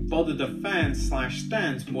 This tweet bothered the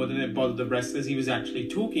fans/stans more than it bothered the wrestlers he was actually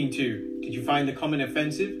talking to." Did you find the comment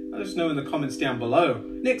offensive? Let us know in the comments down below.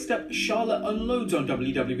 Next up, Charlotte unloads on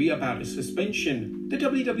WWE about a suspension. The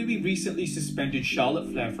WWE recently suspended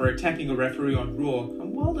Charlotte Flair for attacking a referee on Raw,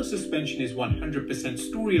 and while the suspension is 100%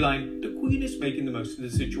 storyline, the Queen is making the most of the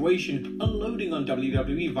situation, unloading on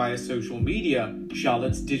WWE via social media.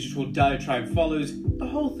 Charlotte's digital diatribe follows. The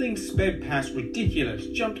whole thing sped past ridiculous,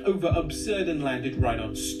 jumped over absurd and landed right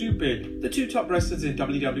on stupid. The two top wrestlers in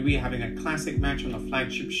WWE having a classic match on the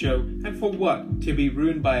flagship show, and for what? To be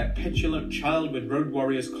ruined by a petulant child with Road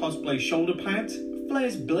Warriors cosplay shoulder pads?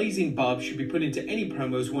 Flair's blazing barb should be put into any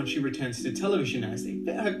promos once she returns to television, as they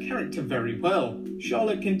fit her character very well.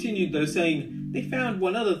 Charlotte continued though, saying, "They found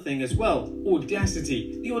one other thing as well.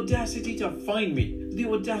 Audacity. The audacity to find me. The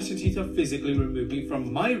audacity to physically remove me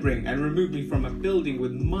from my ring and remove me from a building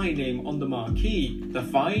with my name on the marquee. The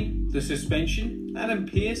fine, the suspension, Adam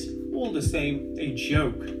Pearce, all the same, a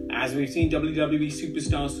joke." As we've seen, WWE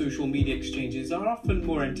superstars' social media exchanges are often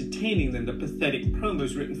more entertaining than the pathetic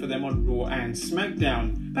promos written for them on Raw and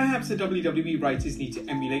SmackDown. Perhaps the WWE writers need to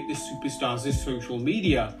emulate the superstars' social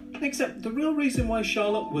media. Next up, the real reason why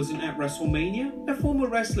Charlotte wasn't at WrestleMania? The former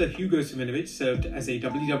wrestler Hugo Savinovich served as a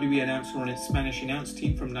WWE announcer on its Spanish announce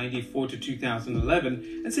team from 1994 to 2011,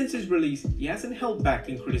 and since his release, he hasn't held back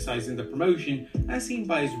in criticizing the promotion, as seen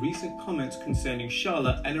by his recent comments concerning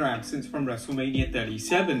Charlotte and her absence from WrestleMania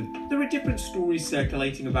 37. There are different stories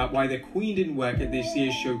circulating about why the Queen didn't work at this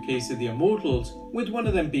year's showcase of the Immortals, with one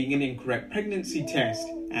of them being an incorrect pregnancy test.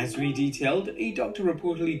 As we detailed, a doctor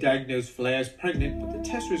reportedly diagnosed Flair as pregnant, but the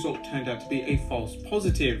test result turned out to be a false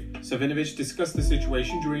positive. Savinovich discussed the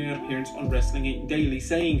situation during an appearance on Wrestling 8 Daily,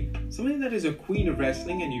 saying, "Something that is a queen of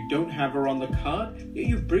wrestling and you don't have her on the card, yet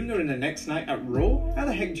you bring her in the next night at Raw? How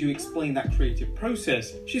the heck do you explain that creative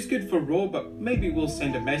process? She's good for Raw, but maybe we'll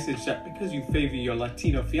send a message that because you favor your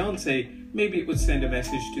Latino fiance, maybe it would send a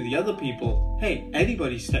message to the other people. Hey,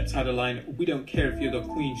 anybody steps out of line, we don't care if you're the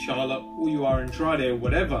Queen Charlotte or you are Andrade or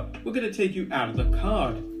whatever, we're going to take you out of the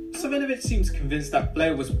card." Savinovich seems convinced that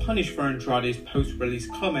Flair was punished for Andrade's post-release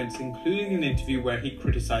comments, including an interview where he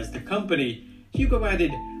criticized the company. Hugo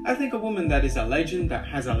added, "I think a woman that is a legend, that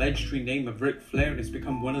has a legendary name of Ric Flair and has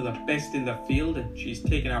become one of the best in the field, and she's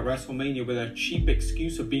taken out WrestleMania with a cheap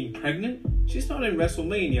excuse of being pregnant? She's not in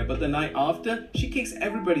WrestleMania, but the night after, she kicks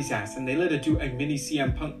everybody's ass and they let her do a mini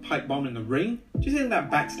CM Punk pipe bomb in the ring? Do you think that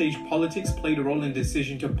backstage politics played a role in the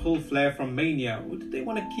decision to pull Flair from Mania, or did they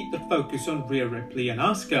want to keep the focus on Rhea Ripley and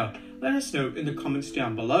Asuka? Let us know in the comments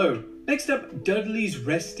down below. Next up, Dudley's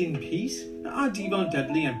rest in peace. Are Devon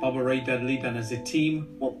Dudley and Bubba Ray Dudley done as a team?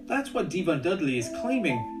 Well, that's what Devon Dudley is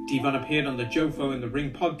claiming. Devon appeared on the Jofo in the Ring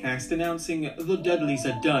podcast announcing, "The Dudleys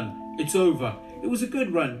are done. It's over. It was a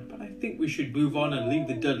good run, but I think we should move on and leave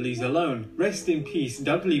the Dudleys alone. Rest in peace,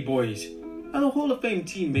 Dudley boys." And the Hall of Fame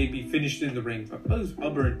team may be finished in the ring, but both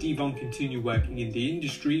Bubba and Devon continue working in the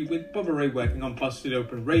industry, with Bubba Ray working on Busted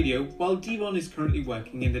Open Radio, while Devon is currently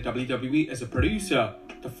working in the WWE as a producer.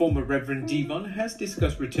 The former Reverend Devon has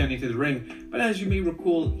discussed returning to the ring, but as you may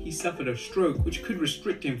recall, he suffered a stroke which could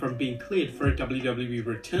restrict him from being cleared for a WWE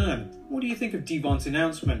return. What do you think of Devon's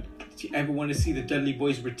announcement? Did you ever want to see the Dudley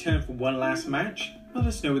Boys return for one last match? Let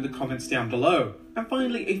us know in the comments down below. And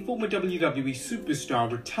finally, a former WWE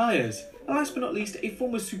superstar retires. And last but not least, a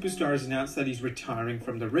former superstar has announced that he's retiring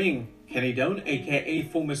from the ring. Kenny Doan, aka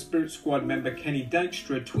former Spirit Squad member Kenny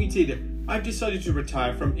Dykstra, tweeted, "I've decided to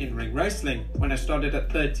retire from in-ring wrestling. When I started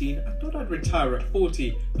at 13, I thought I'd retire at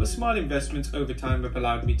 40, but smart investments over time have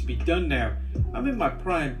allowed me to be done now. I'm in my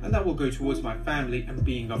prime, and that will go towards my family and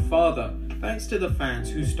being a father. Thanks to the fans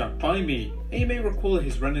who stuck by me." And you may recall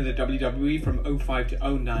his run in the WWE from 05 to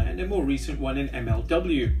 09 and a more recent one in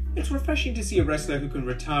MLW. It's refreshing to see a wrestler who can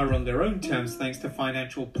retire on their own terms thanks to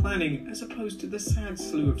financial planning, as opposed to the sad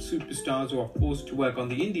slew of superstars who are forced to work on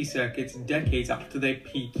the indie circuits decades after their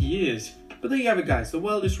peak years. But there you have it, guys, the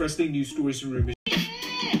wildest wrestling news stories and rumors.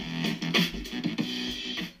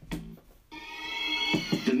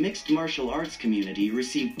 The mixed martial arts community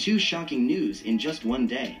received two shocking news in just one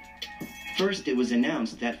day. First, it was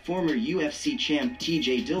announced that former UFC champ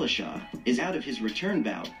TJ Dillashaw is out of his return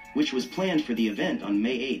bout, which was planned for the event on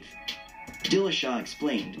May 8th. Dillashaw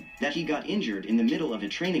explained that he got injured in the middle of a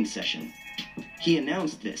training session. He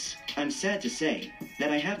announced this, "I'm sad to say that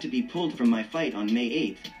I have to be pulled from my fight on May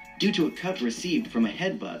 8th due to a cut received from a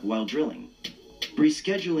headbutt while drilling.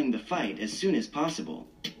 Rescheduling the fight as soon as possible."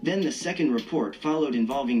 Then the second report followed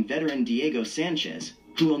involving veteran Diego Sanchez,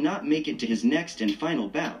 who will not make it to his next and final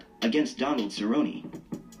bout against Donald Cerrone.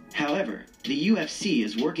 However, the UFC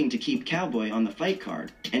is working to keep Cowboy on the fight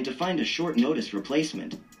card and to find a short notice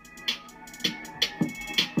replacement.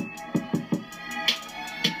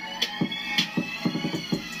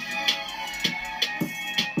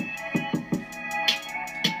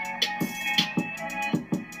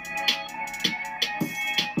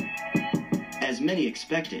 As many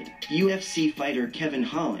expected, UFC fighter Kevin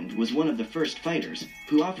Holland was one of the first fighters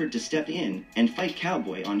who offered to step in and fight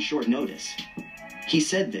Cowboy on short notice. He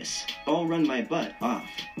said this, "I'll run my butt off.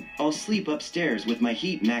 I'll sleep upstairs with my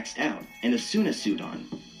heat maxed out and a Suna suit on.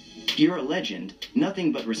 You're a legend,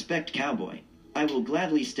 nothing but respect, Cowboy. I will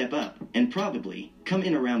gladly step up and probably come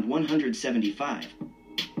in around 175.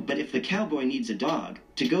 But if the Cowboy needs a dog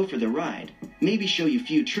to go for the ride, maybe show you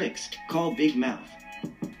few tricks, call Big Mouth."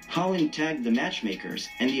 Holland tagged the matchmakers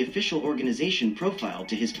and the official organization profile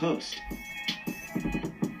to his post.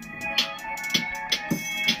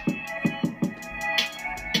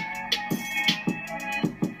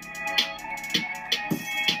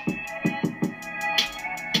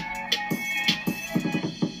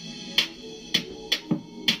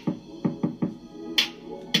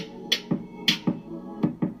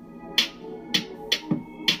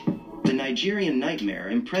 Nigerian Nightmare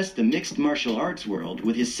impressed the mixed martial arts world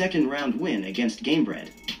with his second-round win against Gamebred.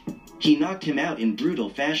 He knocked him out in brutal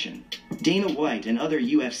fashion. Dana White and other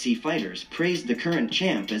UFC fighters praised the current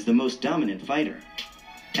champ as the most dominant fighter.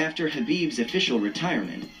 After Khabib's official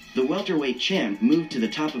retirement, the welterweight champ moved to the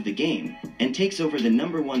top of the game and takes over the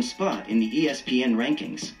 #1 spot in the ESPN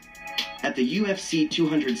rankings. At the UFC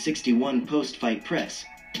 261 post-fight press,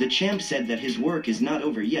 the champ said that his work is not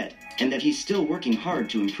over yet, and that he's still working hard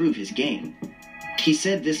to improve his game. He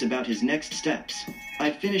said this about his next steps.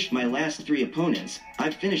 I've finished my last 3 opponents,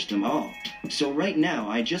 I've finished them all. So right now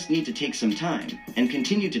I just need to take some time and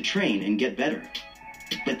continue to train and get better.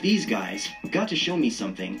 But these guys got to show me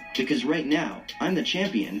something, because right now, I'm the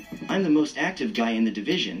champion, I'm the most active guy in the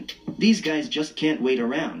division. These guys just can't wait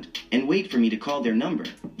around and wait for me to call their number.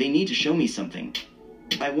 They need to show me something.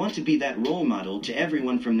 I want to be that role model to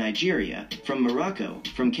everyone from Nigeria, from Morocco,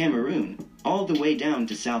 from Cameroon, all the way down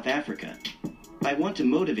to South Africa. I want to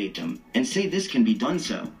motivate them and say this can be done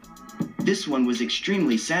so. This one was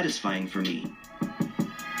extremely satisfying for me.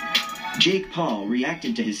 Jake Paul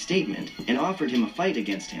reacted to his statement and offered him a fight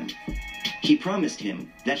against him. He promised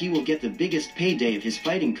him that he will get the biggest payday of his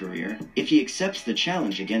fighting career if he accepts the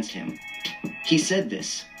challenge against him. He said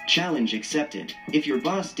this, "Challenge accepted. If your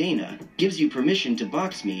boss Dana gives you permission to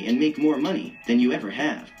box me and make more money than you ever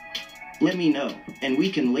have, let me know, and we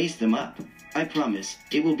can lace them up. I promise,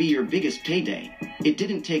 it will be your biggest payday." It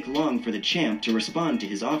didn't take long for the champ to respond to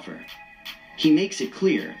his offer. He makes it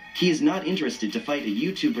clear he is not interested to fight a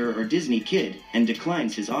YouTuber or Disney kid and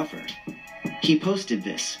declines his offer. He posted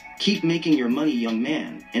this, "Keep making your money, young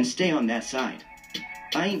man, and stay on that side.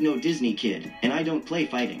 I ain't no Disney kid, and I don't play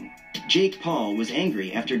fighting." Jake Paul was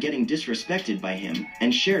angry after getting disrespected by him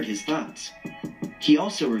and shared his thoughts. He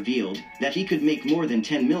also revealed that he could make more than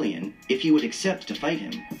 10 million if he would accept to fight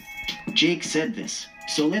him. Jake said this,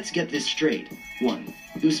 "So let's get this straight. 1.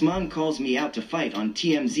 Usman calls me out to fight on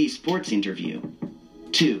TMZ Sports interview.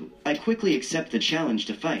 2. I quickly accept the challenge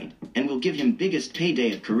to fight, and will give him biggest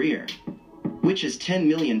payday of career, which is 10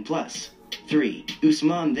 million plus. 3.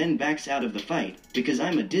 Usman then backs out of the fight, because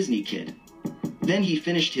I'm a Disney kid." Then he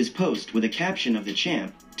finished his post with a caption of the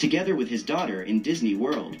champ, together with his daughter in Disney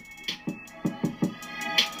World.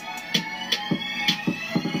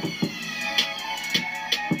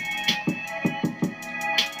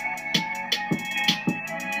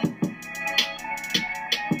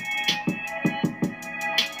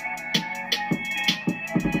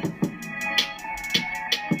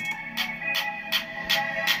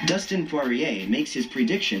 Dustin Poirier makes his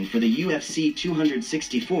prediction for the UFC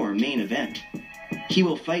 264 main event. He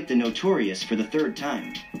will fight the Notorious for the 3rd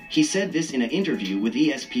time. He said this in an interview with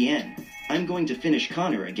ESPN. "I'm going to finish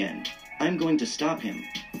Conor again. I'm going to stop him.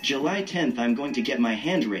 July 10th I'm going to get my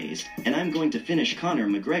hand raised, and I'm going to finish Conor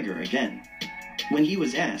McGregor again." When he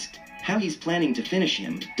was asked how he's planning to finish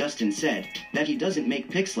him, Dustin said that he doesn't make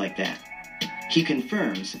picks like that. He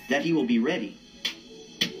confirms that he will be ready.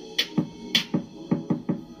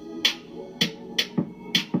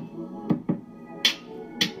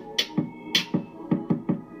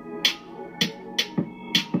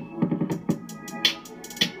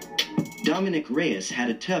 Dominic Reyes had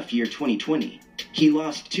a tough year 2020. He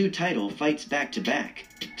lost 2 title fights back-to-back.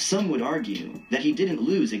 Some would argue that he didn't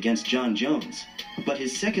lose against John Jones, but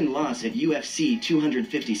his second loss at UFC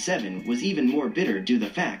 257 was even more bitter due to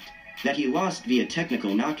the fact that he lost via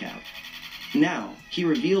technical knockout. Now, he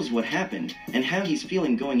reveals what happened and how he's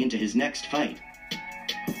feeling going into his next fight.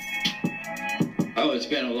 Oh, it's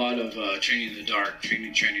been a lot of training in the dark,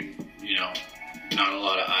 training, not a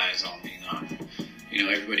lot of eyes on me.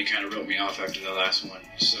 Everybody kind of wrote me off after the last one,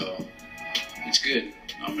 so it's good.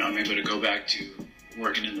 I'm able to go back to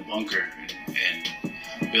working in the bunker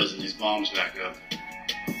and building these bombs back up.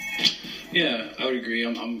 Yeah, I would agree.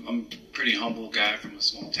 I'm a pretty humble guy from a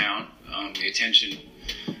small town. The attention,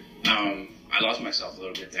 I lost myself a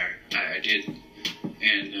little bit there. I did,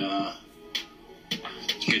 and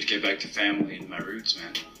it's good to get back to family and my roots,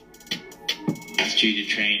 man. Cheated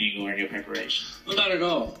training or in your preparation? Well, not at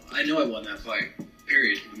all. I know I won that fight.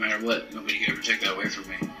 Period. No matter what, nobody could ever take that away from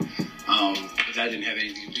me. But that didn't have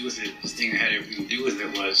anything to do with it. The thing that had everything to do with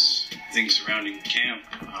it was things surrounding camp.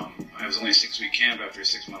 I was only a 6-week camp after a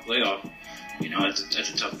 6-month layoff. That's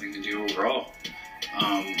a tough thing to do overall.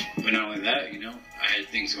 But not only that, I had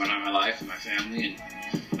things going on in my life and my family,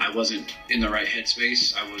 and I wasn't in the right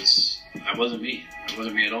headspace. I wasn't me. I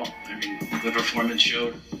wasn't me at all. The performance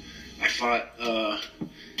showed. I fought,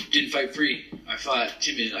 didn't fight free. I fought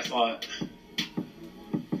timid. I fought,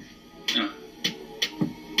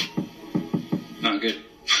 not good.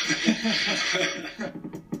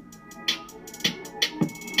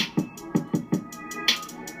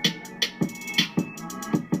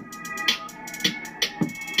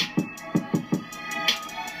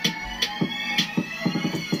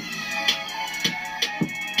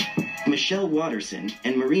 Michelle Waterson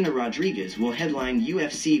and Marina Rodriguez will headline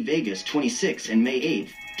UFC Vegas 26 and May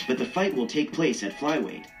 8th, but the fight will take place at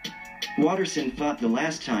flyweight. Waterson fought the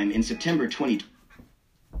last time in September 2020.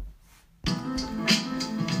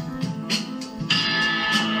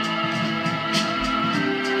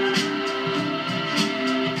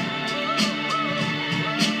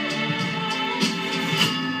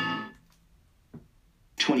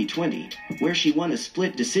 2020, where she won a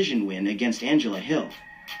split decision win against Angela Hill.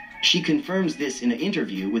 She confirms this in an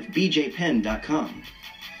interview with BJPenn.com.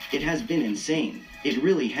 It has been insane. It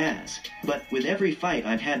really has. But with every fight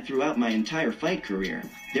I've had throughout my entire fight career,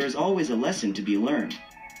 there is always a lesson to be learned.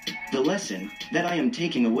 The lesson that I am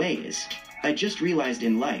taking away is, I just realized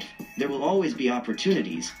in life, there will always be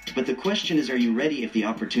opportunities, but the question is, are you ready if the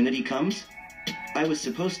opportunity comes? I was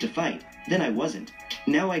supposed to fight, then I wasn't.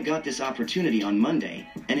 Now I got this opportunity on Monday,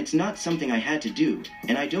 and it's not something I had to do,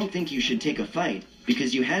 and I don't think you should take a fight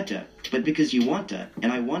because you had to, but because you want to,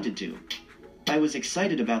 and I wanted to. I was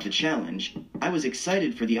excited about the challenge. I was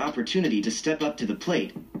excited for the opportunity to step up to the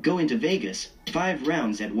plate, go into Vegas, 5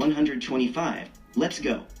 rounds at 125. Let's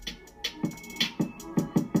go.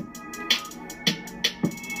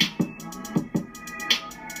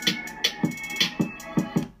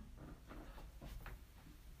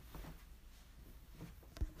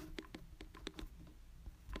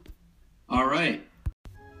 All right.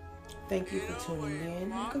 Thank you for tuning in.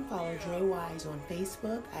 You can follow Dre Wise on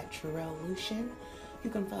Facebook at Terrell Lucian. You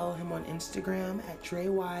can follow him on Instagram at Dre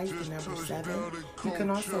Wise, the number 7. You can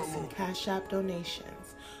also send Cash App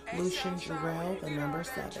donations. Lucian Jarrell, the number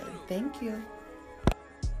 7. Thank you.